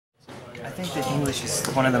I think that English is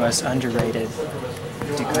one of the most underrated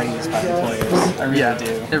degrees by employers. I really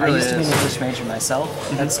do. It really I used to be is. an English major myself.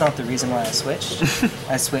 That's not the reason why I switched.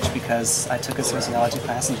 I switched because I took a sociology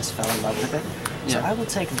class and just fell in love with it. So I will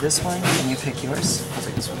take this one and you pick yours. I'll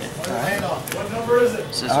take this one. Alright. What number is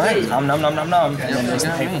it? Alright. Nom nom nom nom nom. And then there's the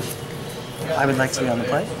got paper. me. I would like to be on the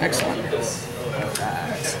play. Excellent.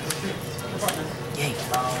 Alright. Yay.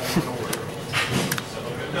 Alright.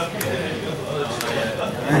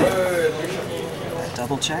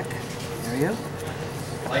 Double check. There we go.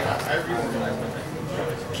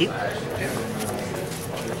 Keep.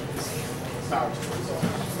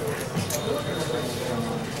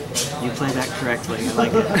 You play that correctly. I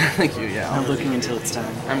like it. Thank you, yeah. Not looking until it's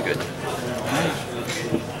time. I'm good.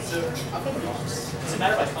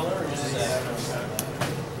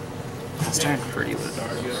 It's turn. Pretty wooded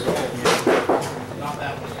dark.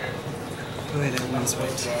 Go ahead and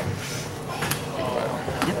Windswept.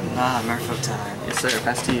 Yep. Ah, Merfolk time. Yes, sir.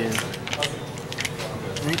 Pass to you.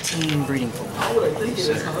 19 breeding pool. I think it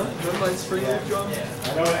is, huh? Redline spring egg drum? I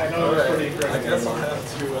know it's pretty great. I guess I'll have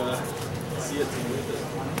to see it to move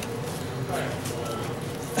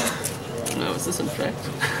it. No, is this Infect?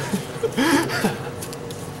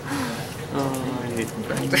 Oh, I hate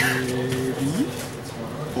Infect.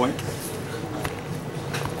 Point.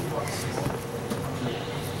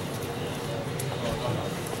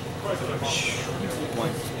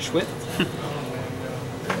 One. Schwip.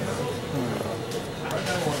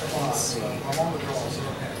 Let's see.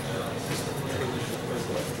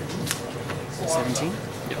 17?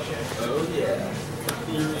 Yep. Oh, yeah.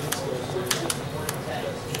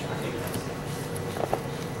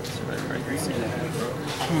 So right green.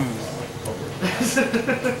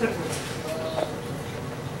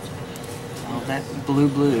 Well, that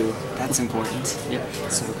blue, that's important. Yep.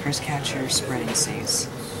 So, Curse Catcher, Spreading Seas.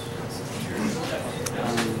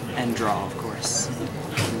 And draw, of course.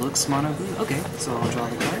 Looks mono blue. Okay, so I'll draw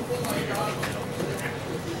the card.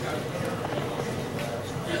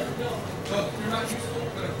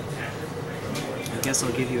 I guess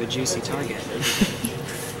I'll give you a juicy target.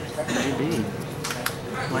 Maybe.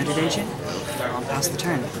 Blighted Agent? I'll pass the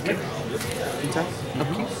turn. Okay. Up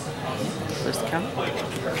you. Where's the count? There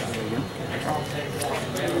you go.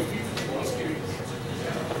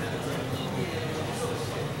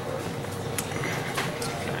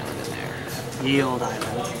 Ye Old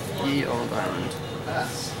Island. Ye Old Island. I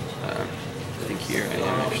think here I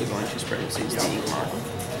am actually going to spread and seize the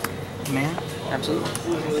Inkmoth. Man? Absolutely.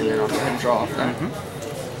 And then I'll go ahead and draw off that.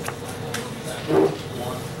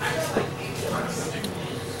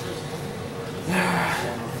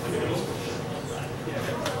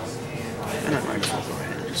 And I might as well go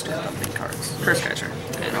ahead and just start dumping cards. Curse Catcher.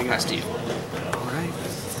 And I'll pass to you. Alright.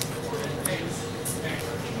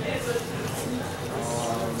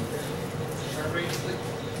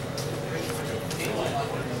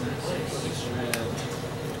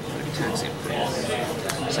 Gitaxian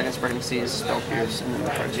Probe. Second Spreading Seas, Spell Pierce, and then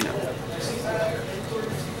the cards you know.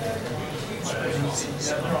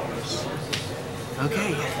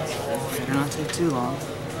 Okay. Better not take too long.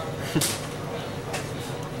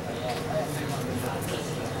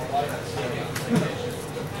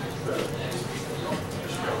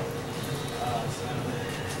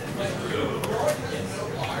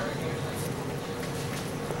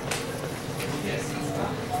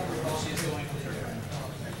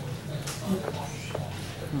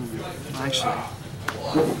 Actually.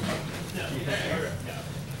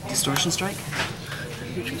 Distortion Strike?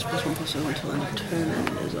 Creatures +1/+0 until end of turn and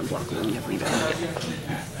is unblockable when you have rebound.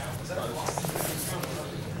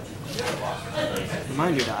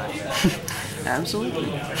 Reminder die.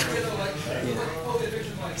 Absolutely. Yeah.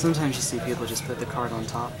 Sometimes you see people just put the card on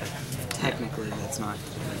top, but technically that's not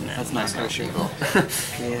kosher.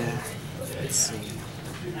 Yeah. Let's see.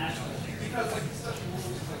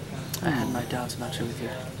 I had my doubts about you with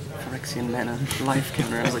your Phyrexian mana life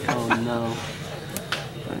counter. I was like, oh no.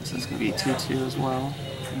 But so it's going to be 2/2 as well.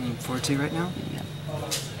 4/2 right now? Yeah.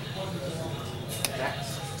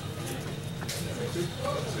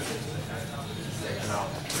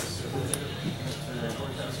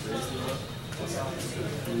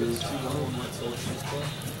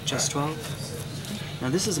 Just 12? Now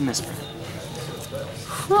this is a misprint.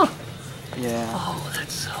 Huh. Yeah. Oh,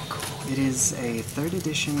 that's so cool. It is a 3rd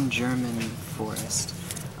edition German forest.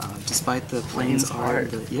 Despite the plains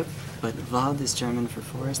art, yep, but Vod is German for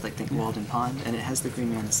forest, like think Walden Pond, and it has the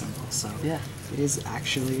green mana symbol, so yeah, it is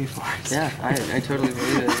actually a forest. Yeah, I totally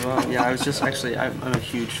believe it as well. Yeah, I was just actually, I'm a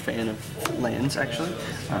huge fan of lands, actually.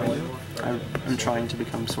 I'm trying to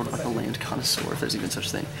become sort of like a land connoisseur, if there's even such a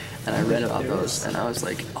thing. And I read about those, and I was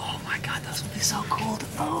like, oh my god, those would be so cool to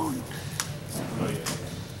own.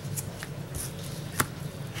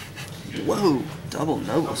 Whoa! Double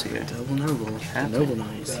nobles here. Double noble. Happy. Noble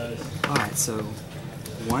knights. Alright, so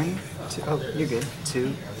 1, 2, oh, you're good.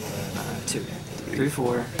 2, 2, 3,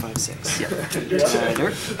 4, 5, 6. Yep.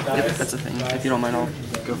 Dirt. Yep, that's a thing. If you don't mind, I'll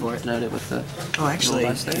Go for it. note it with the. Oh, actually,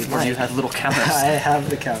 little dice there. Or do you have little counters? I have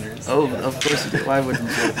the counters. Oh, of course you do. Why wouldn't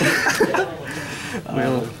you?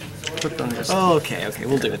 We'll put them just. Oh, okay,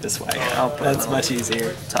 we'll do it this way. That's much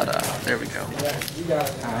easier. Ta-da! There we go.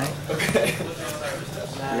 Alright.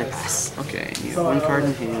 Yes. Okay, you have one card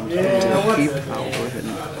in hand. To keep. I'll go ahead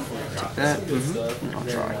and take that. And I'll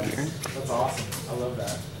draw here. That's awesome. I love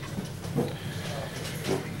that.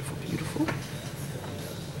 Beautiful, beautiful.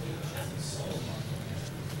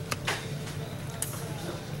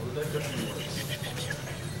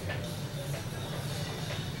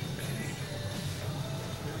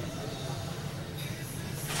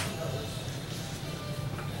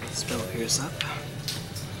 Spell Pierce up.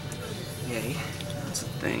 Yay. That's a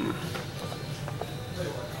thing.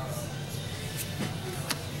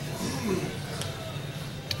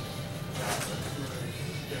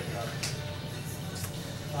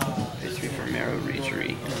 Victory for Marrow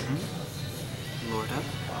Reachery. Lord up.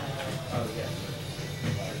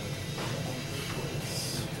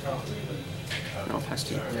 No, has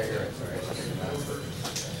to.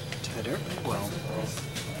 Tighter. Well,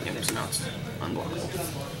 Yeah, so now it's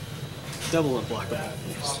unblockable. double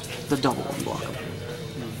unblockable. The double unblockable.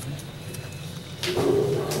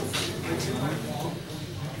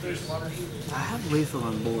 I have lethal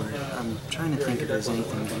on board. I'm trying to think if there's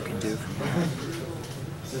anything you can do from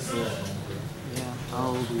here. Yeah,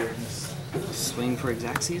 I'll swing for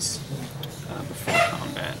Xaxes. Before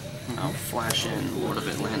combat, I'll flash in Lord of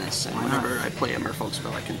Atlantis, and whenever I play a Merfolk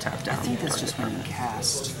spell, I can tap down. I think that's target just when you permanent.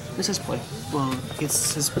 cast. This is play. Well, it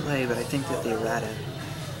says play, but I think that the errata,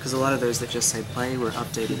 because a lot of those that just say play were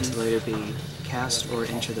updated to later be cast or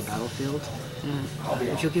enter the battlefield.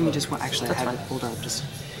 If you'll give me just one, actually I That's have it fine. pulled up. Just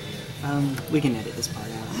we can edit this part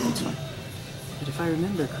out. That's fine. But if I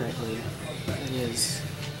remember correctly, it is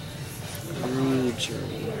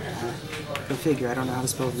Reachery. Go figure. I don't know how to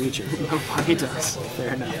spell Reachery. Nobody does.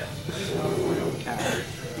 Fair enough.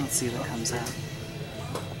 Let's see what comes out.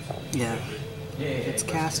 Yeah. If it's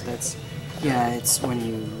cast, that's it's when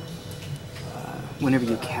you whenever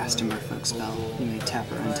you cast a Merfolk spell, you may tap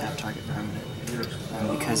or untap target permanent.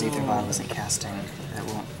 Because Aether Vial isn't casting, that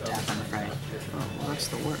won't tap, I'm afraid. Oh, well, that's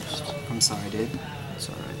the worst. I'm sorry, dude. It's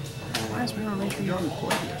alright. Why is Marrow Reachery on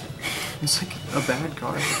play? It's like a bad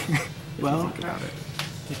card. Well, Think about it.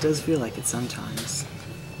 it does feel like it sometimes.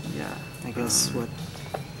 Yeah. I guess what...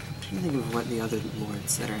 I'm trying to think of what the other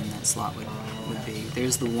lords that are in that slot would be.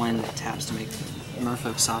 There's the one that taps to make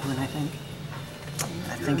Merfolk Sovereign, I think.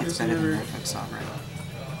 I think it's better than Merfolk Sovereign.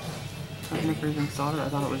 I've never even thought of it. I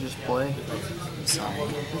thought it was just play. I'm sorry.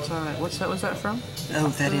 It's alright. What's that? Was that from? Oh,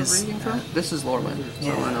 that is... Reading from? This is Loreland, so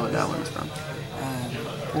yeah. I know what that one's from.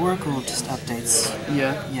 Oracle just updates.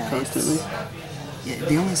 Yeah, constantly. Yeah,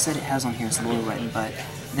 the only set it has on here is Lorewritten, but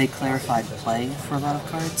they clarified play for a lot of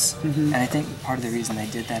cards. And I think part of the reason they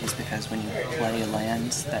did that is because when you play a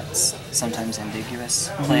land that's sometimes ambiguous,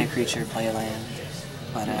 play a creature, play a land,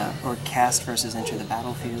 but or cast versus enter the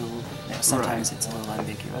battlefield, you know, sometimes it's a little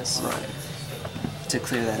ambiguous. Right. To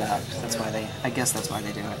clear that up, that's why they. I guess that's why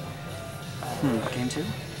they do it. Game 2.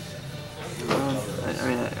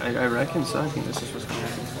 I reckon so. I think this is what's going to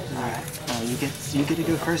happen. All right. You get to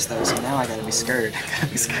go first though. So now I gotta be scared. I gotta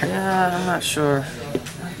be scared. Yeah, I'm not sure.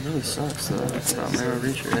 That really sucks though about Marrow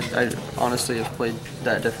Reacher. I honestly have played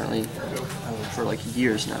that differently for like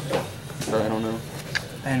years now, but I don't know.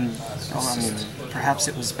 And I mean, perhaps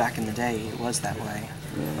it was back in the day. It was that way.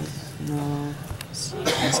 Yeah, no.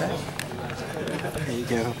 There you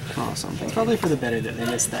go. Awesome. It's probably for the better that they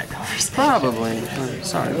missed that conversation. Probably.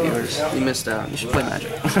 Sorry, viewers. You missed out. You should play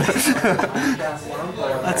Magic.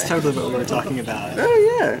 That's totally what we were talking about.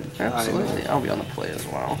 Oh, yeah. Absolutely. I'll be on the play as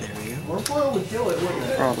well. There we go. Merfolk would kill it, wouldn't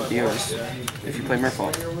it? For all the viewers, if you play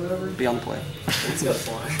Merfolk, be on the play.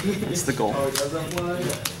 That's the goal. Oh, it does that fly?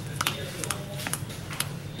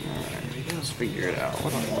 Let's figure it out.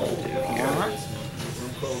 What do I want to do here?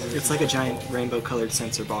 It's like a giant rainbow-colored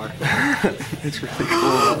sensor bar. It's really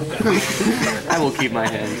cool. I will keep my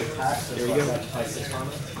hand. There you go.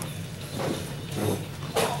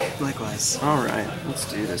 Likewise. Alright, let's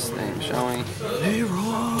do this thing, shall we? Hey,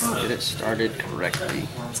 Rob! Get it started correctly.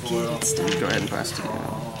 Let's get it started. Go ahead and pass to you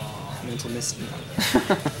now. Mental misty.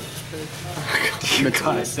 Mental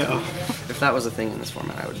God, misty. no. If that was a thing in this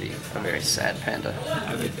format, I would be a very sad panda.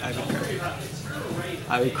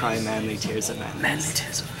 I would cry manly tears of madness. Manly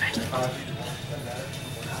tears of fate.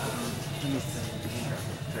 Let me think.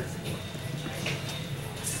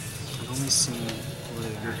 I've only seen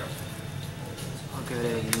blue. I'll go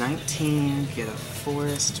to 19, get a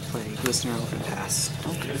forest, play Glistener Elf and pass.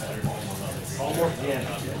 Okay.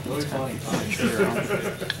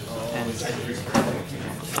 And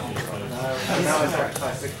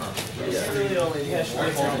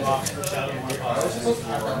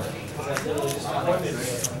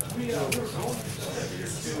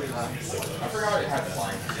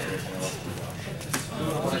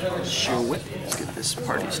Sure whip. Let's get this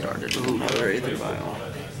party started. Ooh, another Aether Vial.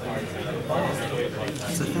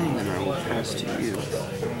 that's the thing. And I will pass to you.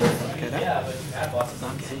 Okay, that. Okay.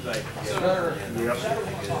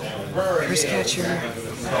 Curse Catcher,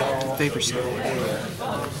 Vapor Snag.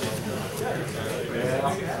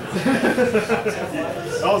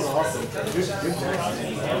 That was awesome.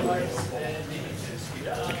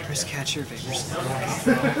 Curse Catcher, Vapor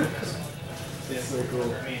Snag. That's so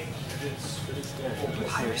cool.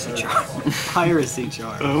 Piracy Charm. Piracy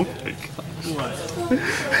Charm. Oh my god. What?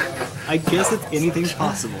 I guess it's anything's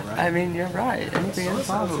possible, right? I mean, you're right. Anything is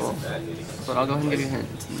possible. But I'll go ahead and give you a hint.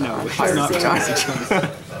 No, it's not Piracy Charm.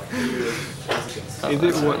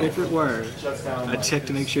 If it were, I'd check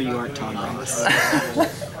to make sure you aren't Tom Ross.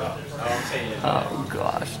 Oh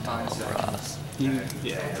gosh, Tom Ross.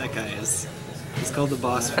 Yeah, that guy is. He's called the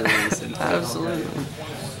boss for a reason. Absolutely.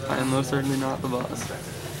 I am most certainly not the boss.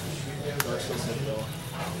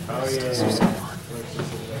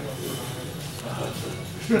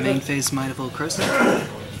 Main phase Might of Old Krosa.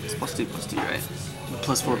 It's +2/+2, right?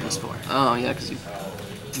 +4/+4. Oh yeah, because you.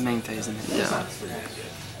 Main phase and then Yeah.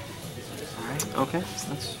 Alright. Okay, so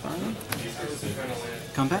that's fine.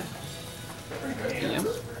 Combat. Yep.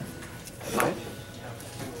 5.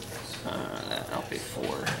 That'll be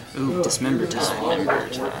 4. Ooh, Dismember time. Dismember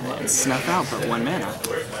time. And snuff out, but 1 mana.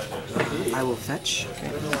 I will fetch.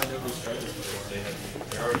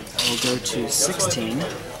 We'll go to 16.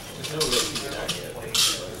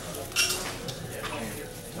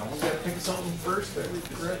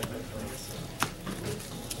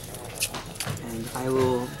 And I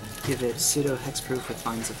will give it pseudo hexproof with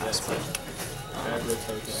Vines of Vastwood.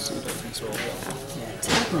 Yeah,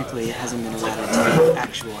 technically it hasn't been allowed to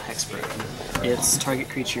actual hexproof. It's target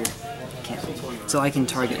creature can't be. So I can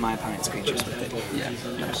target my opponent's creatures with it. Yeah,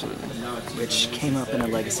 absolutely. Which came up in a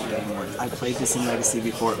Legacy game where I played this in Legacy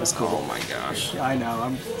before it was cool. Oh my gosh. I know,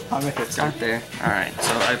 I'm a hipster. Got there. Alright,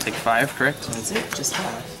 so I take 5, correct? That's it, just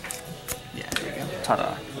 5. Yeah, there you go.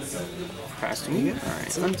 Ta-da. Pass to me.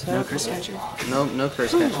 Alright. No Curse Catcher? No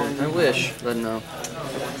Curse Catcher. I wish, but no.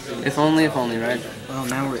 If only, right? Well,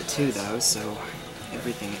 now we're at 2 though, so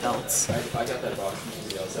everything else.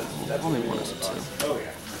 Only one is a 2.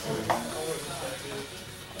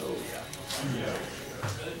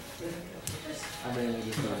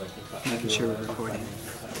 Making sure we're recording.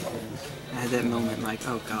 I had that moment like,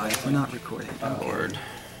 oh god, we're not recording. Lord.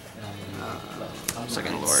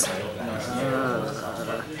 Second Lord.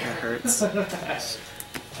 That hurts.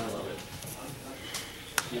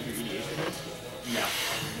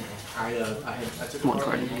 One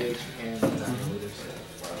card in hand.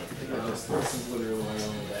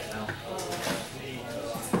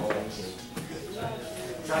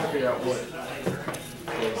 Trying to figure out what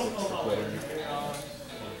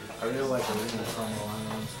I really like the original promo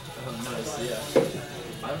lines. Oh, nice, yeah.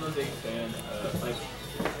 I'm a big fan of, like,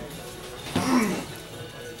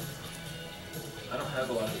 I don't have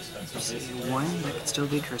a lot of expensive space. 1 that could still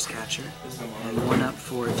be Curse Catcher, and 1 up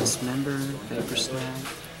for Dismember, Vapor Snag.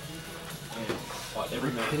 What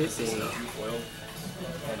could it be?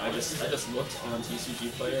 And I just looked on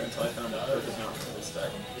TCG Player until I found out it was not for this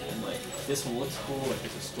deck. And like, this one looks cool, like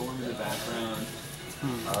there's a storm in the background.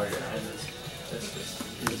 Oh yeah. And it's just...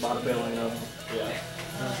 You just bought a billion of them. Yeah.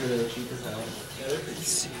 I'm sure they're cheap as hell. Yeah, they're pretty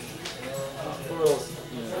cheap. Foils,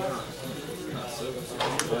 you know, they're not so good.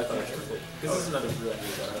 But I thought it was pretty cool. This is another blue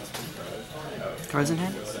idea that that's pretty proud of. Cards in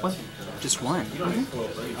hand? What? Just 1?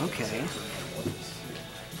 Okay. Okay.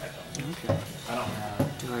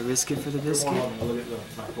 Do I risk it for the biscuit?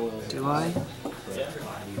 Do I?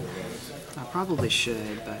 I probably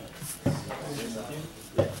should, but...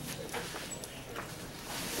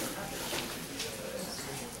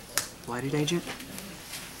 Blighted Agent?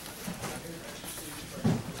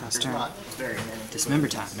 Pass turn. Dismember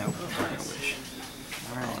time? Nope. I wish.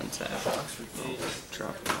 Alright. Untap.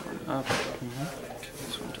 Drop that one up.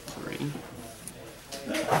 This one to 3.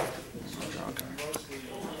 Draw a card.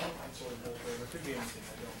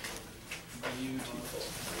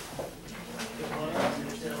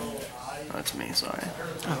 Oh, that's me, sorry.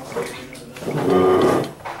 Oh, okay.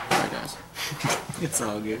 Sorry, guys. It's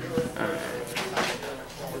all good. Alright.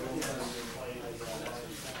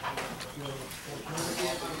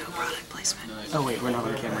 placement. Oh wait, we're not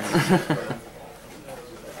on camera yet.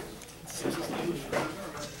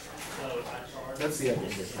 That's the other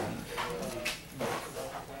thing.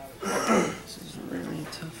 This is a really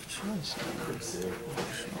tough choice.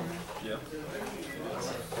 Yeah.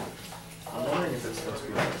 I'm wondering if it's supposed to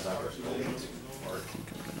be like that or I think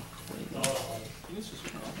I'm gonna play.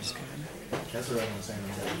 that's what I'm saying.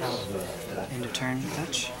 End of turn,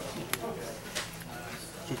 touch.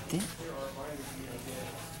 50.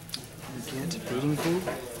 Get breeding pool.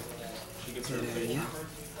 Yeah.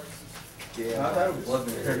 Yeah, I thought it was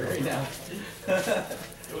lovely right now.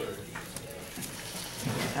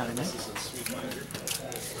 Out of it.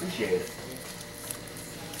 Appreciate it.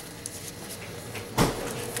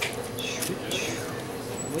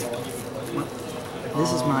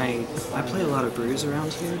 This is my. I play a lot of brews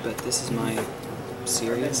around here, but this is my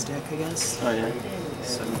serious deck, I guess. Oh yeah.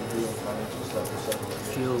 So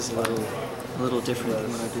feels a little different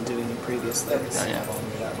than what I've been doing previously. Oh yeah.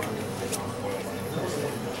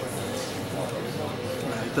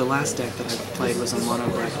 The last deck that I played was a mono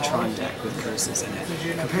black Tron deck with curses in it.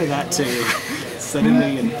 Compare that to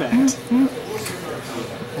suddenly Infect.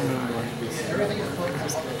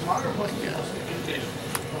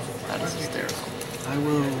 That is hysterical. I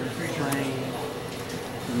will play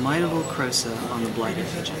Might of Old Krosa on the Blighted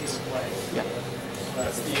Agent. Yeah.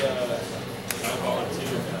 That's the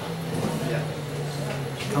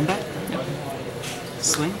Combat? Yep.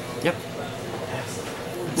 Swing? Yep.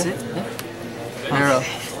 That's it? Yep. Arrow.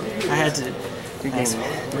 I had to.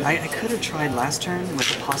 I could have tried last turn with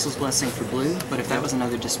Apostle's Blessing for blue, but if that was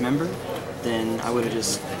another Dismember, then I would have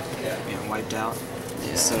just wiped out.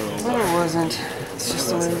 Yeah. So. But it wasn't. It's just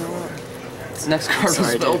the way it was. Next card was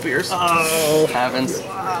Sorry, Spell dude. Pierce. Oh! Happens.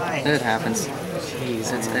 Why? It happens.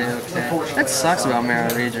 Jeez, It's man. okay. That sucks about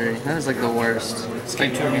Mara Regery. That is like the worst. It's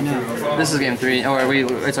game 2 or I game 3? know. This is game 3. Oh,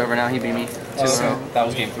 it's over now. He beat me. 2-0. That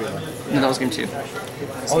was game 3 then. No, that was game 2.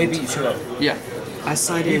 Oh, he beat you 2-0. Yeah. I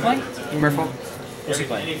sided. Merfolk. What's he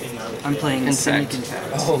playing? I'm playing Infect. Simic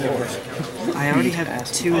Infect. Oh, Lord. I already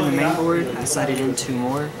have 2 in the main board. I sided in 2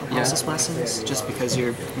 more Apostle's Blessings, just because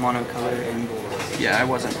you're monocolor and Yeah, I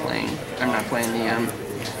wasn't playing. I'm not playing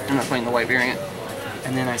the white variant.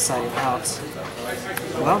 and then I sided out.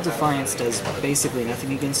 Wild Defiance does basically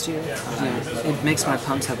nothing against you. It makes my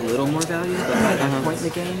pumps have a little more value, but by that point in the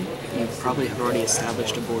game, you probably have already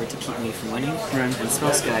established a board to keep me from winning. Right. And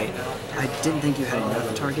Spellskite, I didn't think you had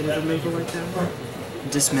enough targeted removal like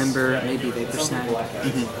that. Dismember, maybe Vapor Snag.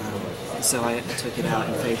 So I took it out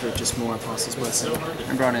in favor of just more Apostle's Blessing.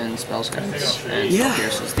 I brought in Spellskites and Yeah.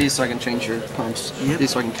 Pierces. These so I can change your pumps. Yep.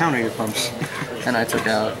 These so I can counter your pumps. And I took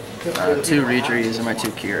out 2 Regeries and my 2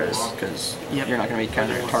 Kiras, because Yep. you're not going to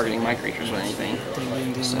be targeting my creatures with anything. Ding,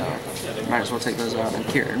 ding, ding. So, might as well take those out and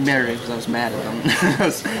Kira Mary, because I was mad at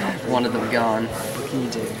them. Wanted them gone. What can you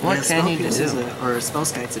do? What can you Spellpierce do? is or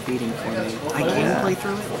Spellskite's a beating for me. I can play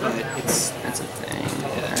through it, but it's That's a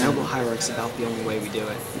thing. Noble Hierarch's about the only way we do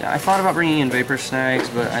it. Yeah, I thought about bringing in Vapor Snags,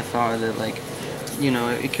 but I thought that, like,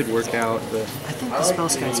 it could work out, but I think the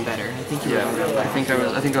Spellskite's better. I think you're right about I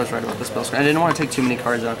that. think I was right about the Spellskite. I didn't want to take too many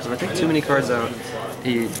cards out, because if I take too many cards out,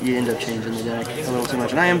 you end up changing the deck a little too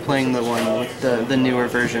much. And I am playing the one with the newer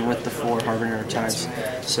version with the 4 Harbinger of Tides.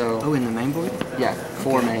 So Oh, in the main board? yeah,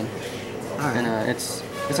 4 main, Alright. and it's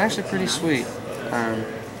actually pretty sweet.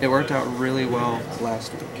 It worked out really well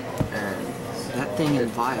last week, and That thing in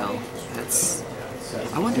Vial, that's...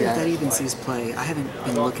 I wonder if that even sees play. I haven't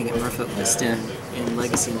been looking at Merfolk list in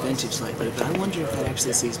Legacy and Vintage lately, but I wonder if that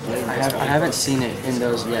actually sees play. I haven't seen it in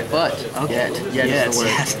those yet, but yet is the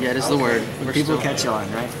word. Yet is the word. We're People still- catch on,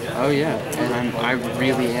 right? Oh yeah, and I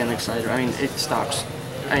really am excited. I mean, it stops.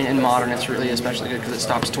 In Modern, it's really especially good because it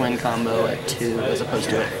stops twin combo at 2 as opposed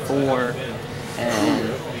to at 4, and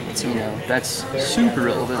that's super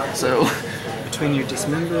relevant. So Between your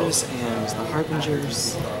Dismembers and the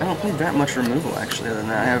Harbingers... I don't play that much removal actually. Other than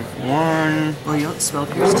that, I have one. Well, you have Spell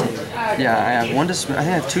Pierce too. Yeah, I have one. I think I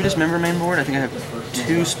have 2 Dismember main board. I think I have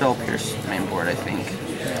 2 Spell Pierce main board. I think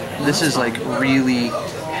this is like really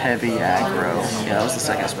heavy aggro. Yeah, that was the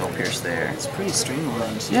second Spell Pierce there. It's pretty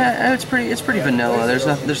streamlined. Yeah, it's pretty vanilla.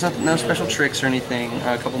 There's no special tricks or anything.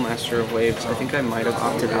 A couple Master of Waves. I think I might have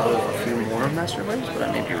opted out of a few more Master of Waves, but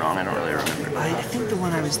I may be wrong. I don't really remember. I think the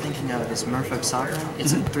one I was thinking of is Merfolk Sovereign.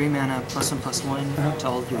 It's a 3 mana +1/+1 to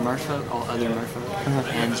all of your Merfolk, all other Merfolk,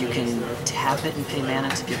 and you can tap it and pay mana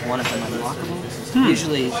to give one of them unlockable.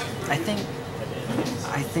 Usually, I think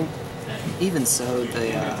even so,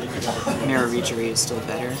 the Mirror Regery is still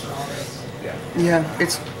better. Yeah,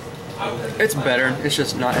 it's better. It's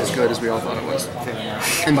just not as good as we all thought it was. Fair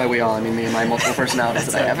enough. And by we all, I mean me and my multiple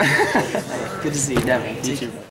personalities that I have. Good to see you. Yeah, you too.